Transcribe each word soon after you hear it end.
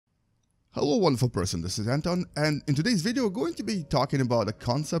Hello wonderful person, this is Anton, and in today's video we're going to be talking about the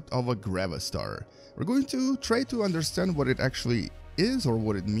concept of a GRAVASTAR. We're going to try to understand what it actually is or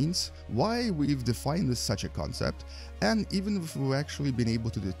what it means, why we've defined this such a concept, and even if we've actually been able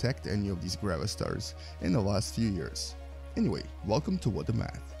to detect any of these GRAVASTARs in the last few years. Anyway, welcome to What the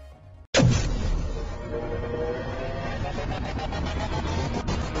Math.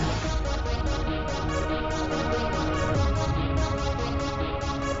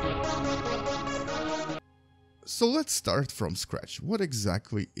 So let's start from scratch. What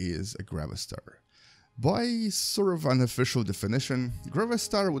exactly is a GRAVASTAR? By sort of unofficial definition,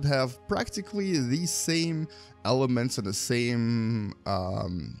 GRAVASTAR would have practically the same elements and the same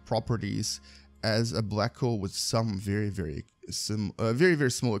properties as a black hole, with some very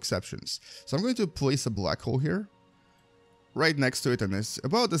small exceptions. So I'm going to place a black hole here, right next to it, and it's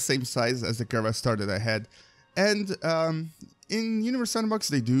about the same size as the GRAVASTAR that I had. And in Universe Sandbox,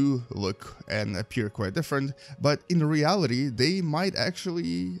 they do look and appear quite different, but in reality, they might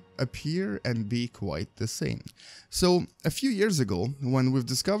actually appear and be quite the same. So a few years ago, when we've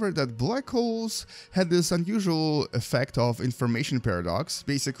discovered that black holes had this unusual effect of information paradox,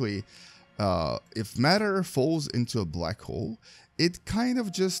 basically, if matter falls into a black hole, it kind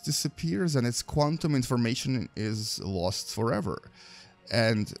of just disappears and its quantum information is lost forever.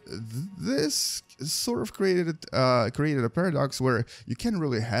 And this sort of created a paradox where you can't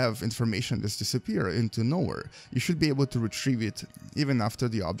really have information just disappear into nowhere. You should be able to retrieve it even after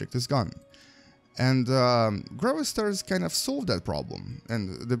the object is gone. And GRAVASTARs kind of solved that problem.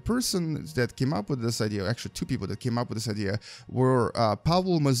 And the person that came up with this idea, actually two people that came up with this idea, were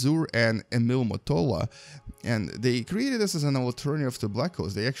Pavel Mazur and Emil Motola. And they created this as an alternative to black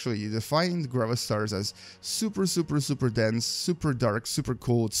holes. They actually defined GRAVASTARs as super dense, super dark, super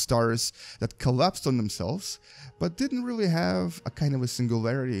cold stars that collapsed on themselves, but didn't really have a kind of a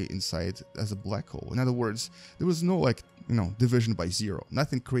singularity inside as a black hole. In other words, there was no division by zero.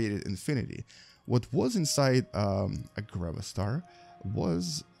 Nothing created infinity. What was inside a GRAVASTAR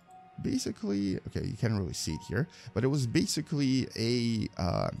was basically, okay, you can't really see it here, but it was basically a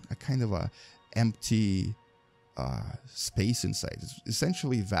kind of a empty space inside. It's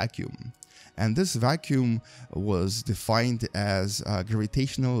essentially vacuum. And this vacuum was defined as a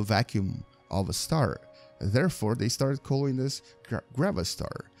gravitational vacuum of a star. Therefore, they started calling this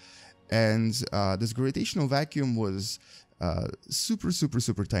GRAVASTAR. And this gravitational vacuum was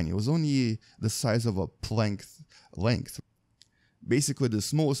super tiny. It was only the size of a Planck length. Basically the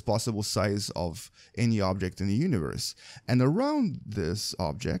smallest possible size of any object in the universe. And around this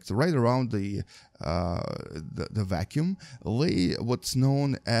object, right around the vacuum, lay what's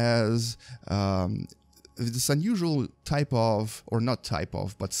known as this unusual type of, or not type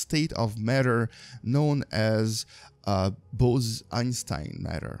of, but state of matter known as Bose-Einstein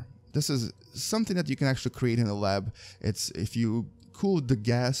Matter. This is something that you can actually create in a lab. It's if you cool the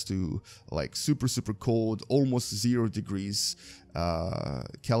gas to like super cold, almost 0 degrees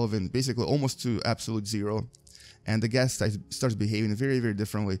Kelvin, basically almost to absolute zero, and the gas starts behaving very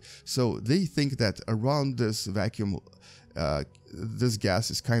differently. So they think that around this vacuum, this gas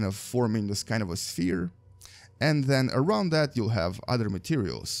is kind of forming this kind of a sphere, and then around that you'll have other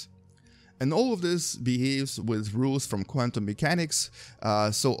materials. And all of this behaves with rules from quantum mechanics,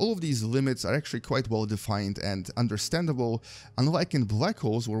 so all of these limits are actually quite well defined and understandable, unlike in black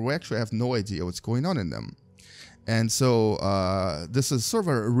holes where we actually have no idea what's going on in them. And so this is sort of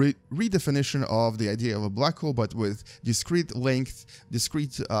a redefinition of the idea of a black hole, but with discrete length,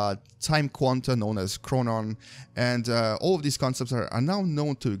 discrete time quanta known as chronon, and all of these concepts are now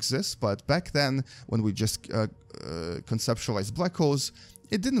known to exist, but back then, when we just conceptualized black holes,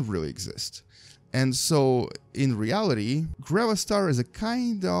 it didn't really exist. And so, in reality, GRAVASTAR is a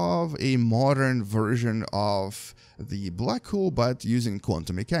kind of a modern version of the black hole, but using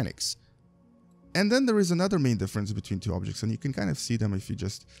quantum mechanics. And then there is another main difference between two objects, and you can kind of see them if you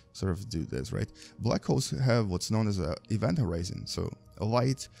just sort of do this, right? Black holes have what's known as an event horizon. So a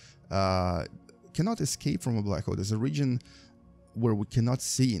light cannot escape from a black hole. There's a region where we cannot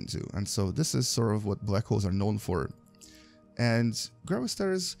see into. And so this is sort of what black holes are known for. And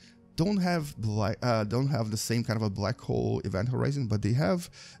GRAVASTARs don't have the same kind of a black hole event horizon, but they have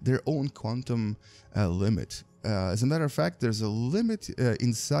their own quantum limit. As a matter of fact, there's a limit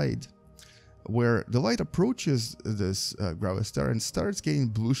inside where the light approaches this GRAVASTAR and starts getting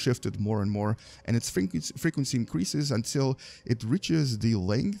blue shifted more and more, and its frequency increases until it reaches the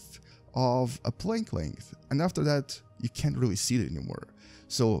length of a Planck length, and after that you can't really see it anymore.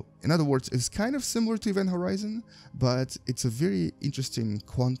 So in other words, it's kind of similar to event horizon, but it's a very interesting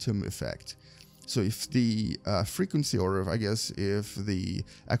quantum effect. So if the frequency, or I guess if the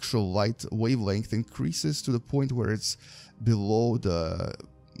actual light wavelength increases to the point where it's below the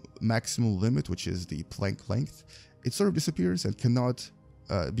maximum limit, which is the Planck length, it sort of disappears and cannot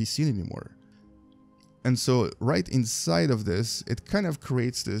be seen anymore. And so right inside of this, it kind of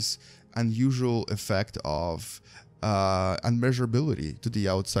creates this unusual effect of unmeasurability to the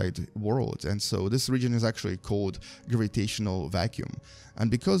outside world. And so this region is actually called gravitational vacuum. And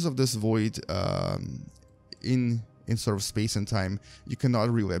because of this void in sort of space and time, you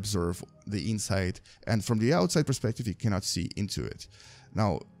cannot really observe the inside, and from the outside perspective, you cannot see into it.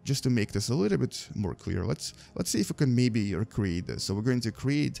 Now, just to make this a little bit more clear, let's see if we can maybe recreate this. So we're going to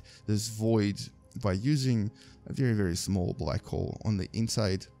create this void by using a very, very small black hole on the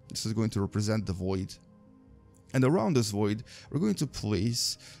inside. This is going to represent the void. And around this void, we're going to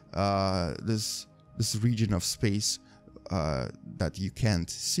place this region of space that you can't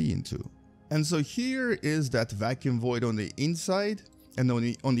see into. And so here is that vacuum void on the inside, and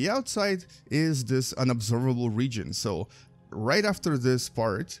on the outside is this unobservable region. So right after this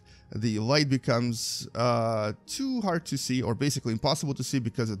part, the light becomes too hard to see, or basically impossible to see,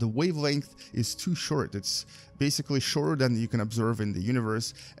 because the wavelength is too short. It's basically shorter than you can observe in the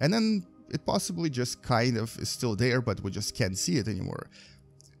universe, and then it possibly just kind of is still there, but we just can't see it anymore.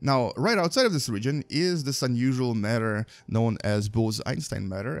 Now, right outside of this region is this unusual matter known as Bose-Einstein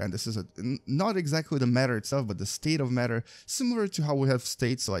Matter, and this is not exactly the matter itself, but the state of matter, similar to how we have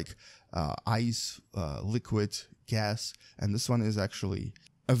states like ice, liquid, gas, and this one is actually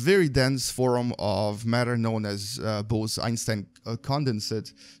a very dense form of matter known as Bose-Einstein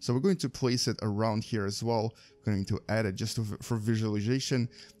condensate. So we're going to place it around here as well. We're going to add it just for visualization,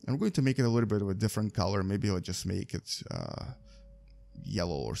 and we're going to make it a little bit of a different color. Maybe I'll just make it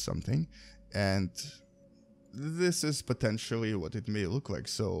yellow or something, and this is potentially what it may look like.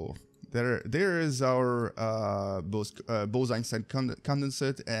 So there is our Bose-Einstein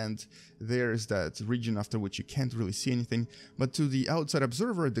condensate, and there's that region after which you can't really see anything. But to the outside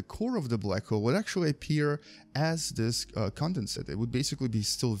observer, the core of the black hole would actually appear as this condensate. It would basically be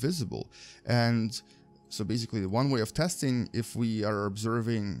still visible. And so basically, one way of testing if we are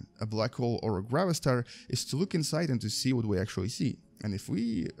observing a black hole or a gravastar is to look inside and to see what we actually see. And if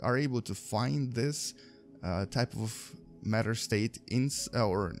we are able to find this type of matter state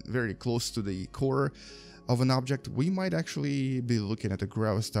or very close to the core of an object, we might actually be looking at a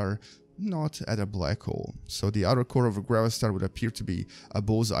gravastar, not at a black hole. So the outer core of a gravastar would appear to be a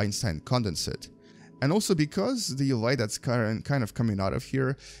Bose-Einstein condensate. And also because the light that's kind of coming out of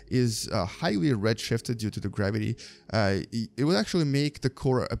here is highly redshifted due to the gravity, it would actually make the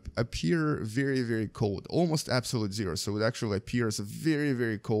core appear very, very cold, almost absolute zero. So it would actually appear as a very,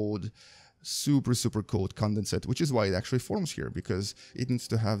 very cold, super, super cold condensate, which is why it actually forms here, because it needs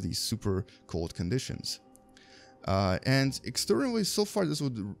to have these super cold conditions. And externally, so far, this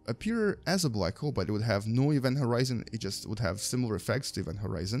would appear as a black hole, but it would have no event horizon. It just would have similar effects to event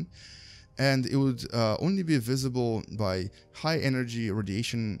horizon. And it would only be visible by high energy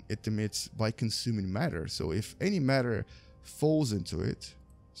radiation it emits by consuming matter. So if any matter falls into it,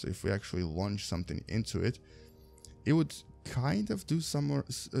 so if we actually launch something into it, it would kind of do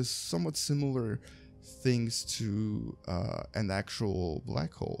somewhat similar things to an actual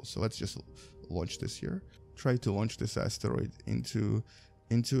black hole. So let's just launch this here. Try to launch this asteroid into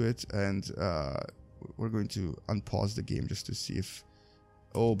it, and we're going to unpause the game just to see if...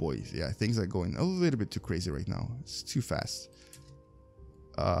 Oh boy, yeah, things are going a little bit too crazy right now. It's too fast.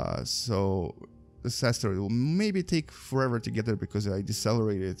 So this asteroid will maybe take forever to get there because I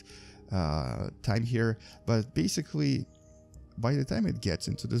decelerated time here. But basically, by the time it gets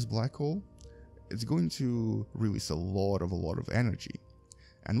into this black hole, it's going to release a lot of energy.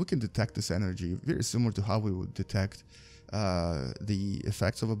 And we can detect this energy very similar to how we would detect the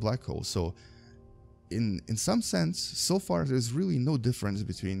effects of a black hole. So in some sense, so far, there's really no difference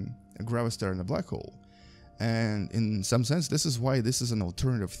between a gravastar and a black hole. And in some sense, this is why this is an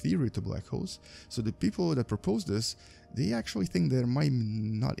alternative theory to black holes. So the people that propose this, they actually think there might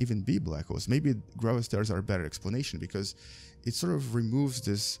not even be black holes. Maybe gravastars are a better explanation because it sort of removes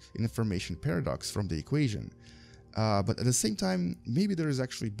this information paradox from the equation. But at the same time, maybe there is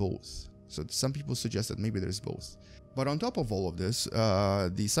actually both. So some people suggest that maybe there's both. But on top of all of this,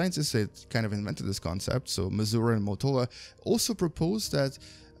 the scientists that kind of invented this concept, so Mazur and Motola, also proposed that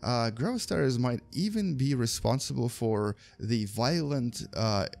gravastars might even be responsible for the violent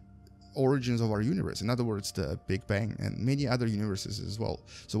origins of our universe. In other words, the Big Bang and many other universes as well.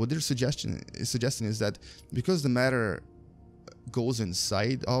 So what they're suggesting is that because the matter goes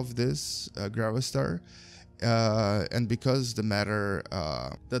inside of this gravastar, and because the matter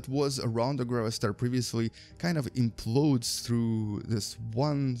that was around the GRAVASTAR previously kind of implodes through this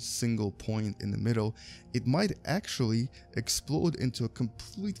one single point in the middle, it might actually explode into a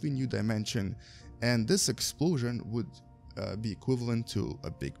completely new dimension, and this explosion would be equivalent to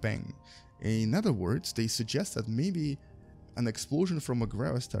a Big Bang. In other words, they suggest that maybe an explosion from a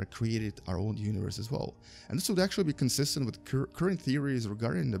GRAVASTAR created our own universe as well. And this would actually be consistent with current theories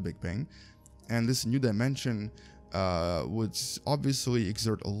regarding the Big Bang. And this new dimension would obviously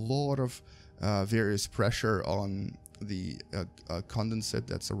exert a lot of various pressure on the condensate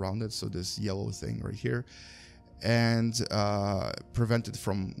that's around it, so this yellow thing right here, and prevent it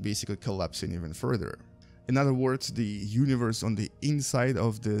from basically collapsing even further. In other words, the universe on the inside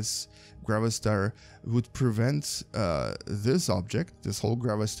of this GRAVASTAR would prevent this object, this whole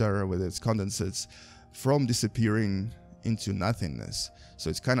GRAVASTAR with its condensates, from disappearing into nothingness. So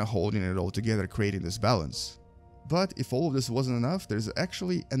it's kind of holding it all together, creating this balance. But if all of this wasn't enough, there's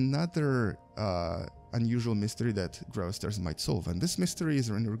actually another unusual mystery that GRAVASTARs might solve, and this mystery is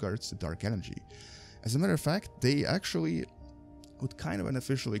in regards to dark energy. As a matter of fact, they actually would kind of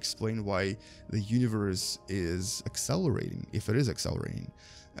unofficially explain why the universe is accelerating, if it is accelerating.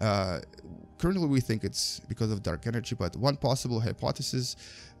 Currently we think it's because of dark energy, but one possible hypothesis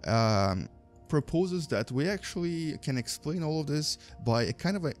proposes that we actually can explain all of this by a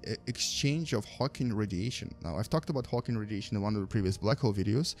kind of an exchange of Hawking radiation. Now, I've talked about Hawking radiation in one of the previous black hole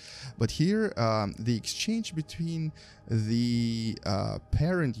videos, but here the exchange between the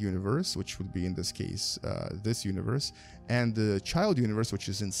parent universe, which would be in this case this universe, and the child universe, which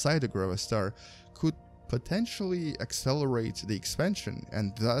is inside the GRAVASTAR, could potentially accelerate the expansion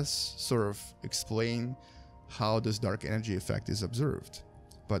and thus sort of explain how this dark energy effect is observed.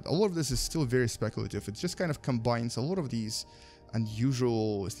 But all of this is still very speculative. It just kind of combines a lot of these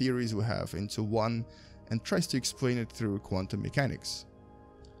unusual theories we have into one and tries to explain it through quantum mechanics.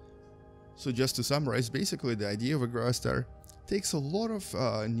 So just to summarize, basically the idea of a GRAVASTAR takes a lot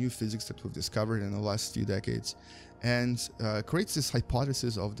of new physics that we've discovered in the last few decades and creates this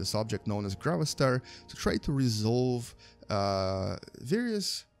hypothesis of this object known as GRAVASTAR to try to resolve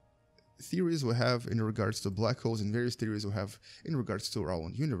various theories we have in regards to black holes and various theories we have in regards to our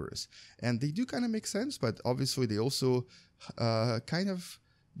own universe. And they do kind of make sense, but obviously they also kind of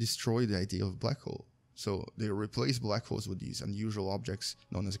destroy the idea of black hole. So they replace black holes with these unusual objects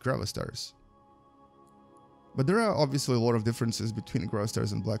known as GRAVASTARs. But there are obviously a lot of differences between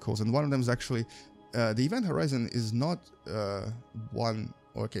GRAVASTARs and black holes, and one of them is actually the event horizon is not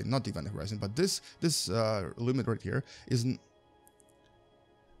not the event horizon, but this limit right here is.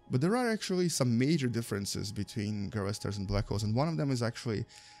 But there are actually some major differences between GRAVASTARs and black holes, and one of them is actually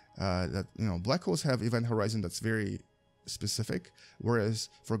that black holes have event horizon that's very specific, whereas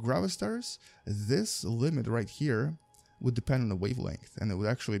for GRAVASTARs, this limit right here would depend on the wavelength, and it would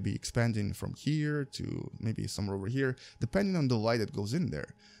actually be expanding from here to maybe somewhere over here, depending on the light that goes in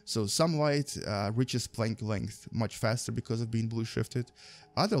there. So some light reaches Planck length much faster because of being blue shifted.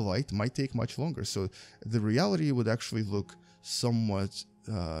 Other light might take much longer, so the reality would actually look somewhat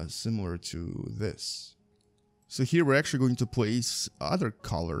similar to this. So here we're actually going to place other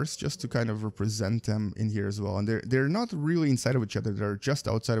colors just to kind of represent them in here as well. And they're not really inside of each other, they're just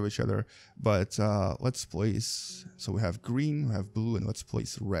outside of each other. But let's place, so we have green, we have blue, and let's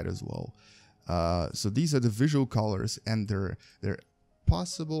place red as well. So these are the visual colors, and they're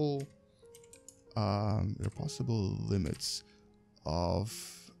possible limits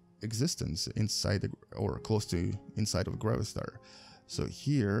of existence inside or close to inside of a GRAVASTAR. So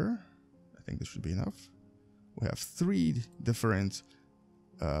here, I think this should be enough. We have three different,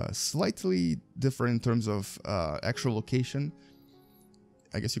 slightly different in terms of actual location.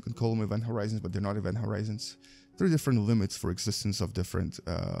 I guess you can call them event horizons, but they're not event horizons. Three different limits for existence of different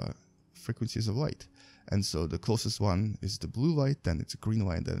frequencies of light. And so the closest one is the blue light, then it's a green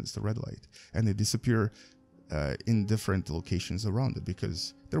light, then it's the red light. And they disappear in different locations around it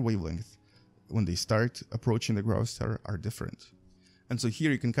because their wavelength, when they start approaching the GRAVASTAR, are different. And so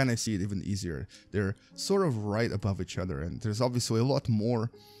here you can kind of see it even easier. They're sort of right above each other, and there's obviously a lot more,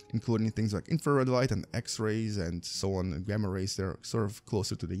 including things like infrared light and X-rays and so on, and gamma rays. They're sort of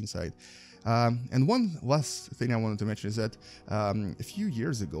closer to the inside. And one last thing I wanted to mention is that a few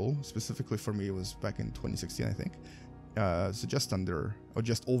years ago, specifically for me, it was back in 2016, I think, so just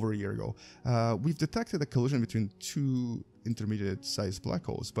over a year ago, we've detected a collision between two intermediate-sized black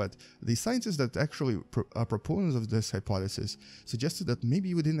holes, but the scientists that actually are proponents of this hypothesis suggested that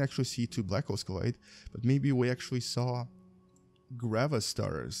maybe we didn't actually see two black holes collide, but maybe we actually saw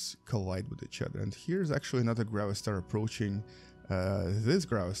GRAVASTARs collide with each other. And here's actually another GRAVASTAR approaching this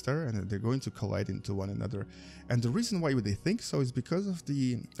GRAVASTAR, and they're going to collide into one another. And the reason why they think so is because of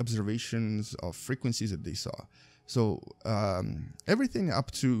the observations of frequencies that they saw. So everything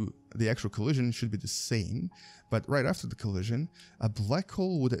up to the actual collision should be the same, but right after the collision, a black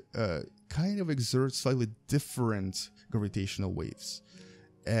hole would kind of exert slightly different gravitational waves,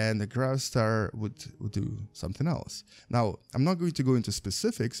 and the GRAVASTAR would do something else. Now, I'm not going to go into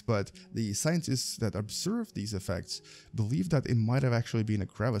specifics, but the scientists that observed these effects believe that it might have actually been a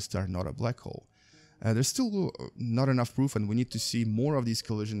GRAVASTAR, not a black hole. There's still not enough proof, and we need to see more of these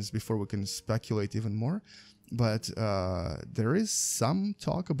collisions before we can speculate even more. But there is some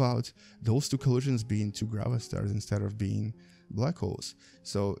talk about those two collisions being two GRAVASTARs instead of being black holes.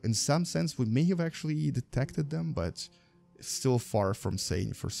 So in some sense, we may have actually detected them, but it's still far from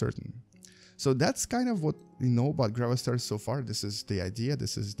saying for certain. So that's kind of what we know about GRAVASTARs so far. This is the idea,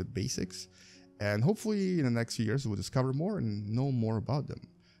 this is the basics. And hopefully in the next few years, we'll discover more and know more about them.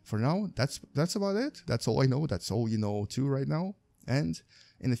 For now, that's about it. That's all I know. That's all you know too right now. And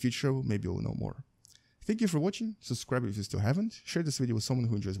in the future, maybe we'll know more. Thank you for watching. Subscribe if you still haven't. Share this video with someone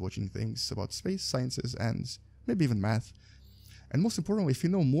who enjoys watching things about space, sciences, and maybe even math. And most importantly, if you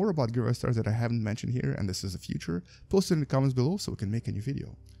know more about GRAVASTARs that I haven't mentioned here, and this is the future, post it in the comments below so we can make a new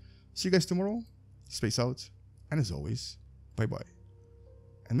video. See you guys tomorrow. Space out. And as always, bye-bye.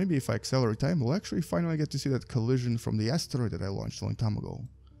 And maybe if I accelerate time, we'll actually finally get to see that collision from the asteroid that I launched a long time ago.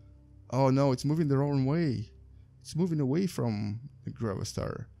 Oh no, it's moving the wrong way. It's moving away from the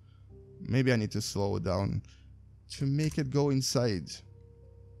GRAVASTAR. Maybe I need to slow it down to make it go inside,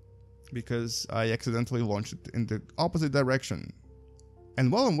 because I accidentally launched it in the opposite direction.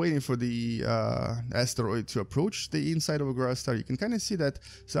 And while I'm waiting for the asteroid to approach the inside of a GRAVASTAR, you can kind of see that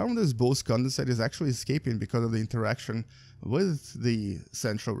some of this Bose condensate is actually escaping because of the interaction with the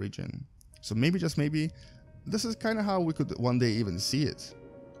central region. So maybe, just maybe, this is kind of how we could one day even see it.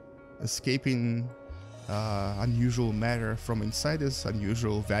 Escaping unusual matter from inside this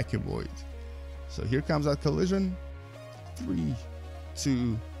unusual vacuum void. So here comes that collision. 3,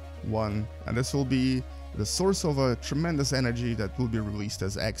 2, 1, and this will be the source of a tremendous energy that will be released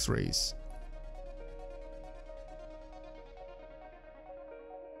as X-rays.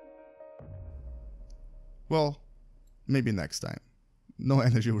 Well, maybe next time. No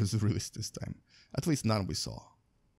energy was released this time. At least none we saw.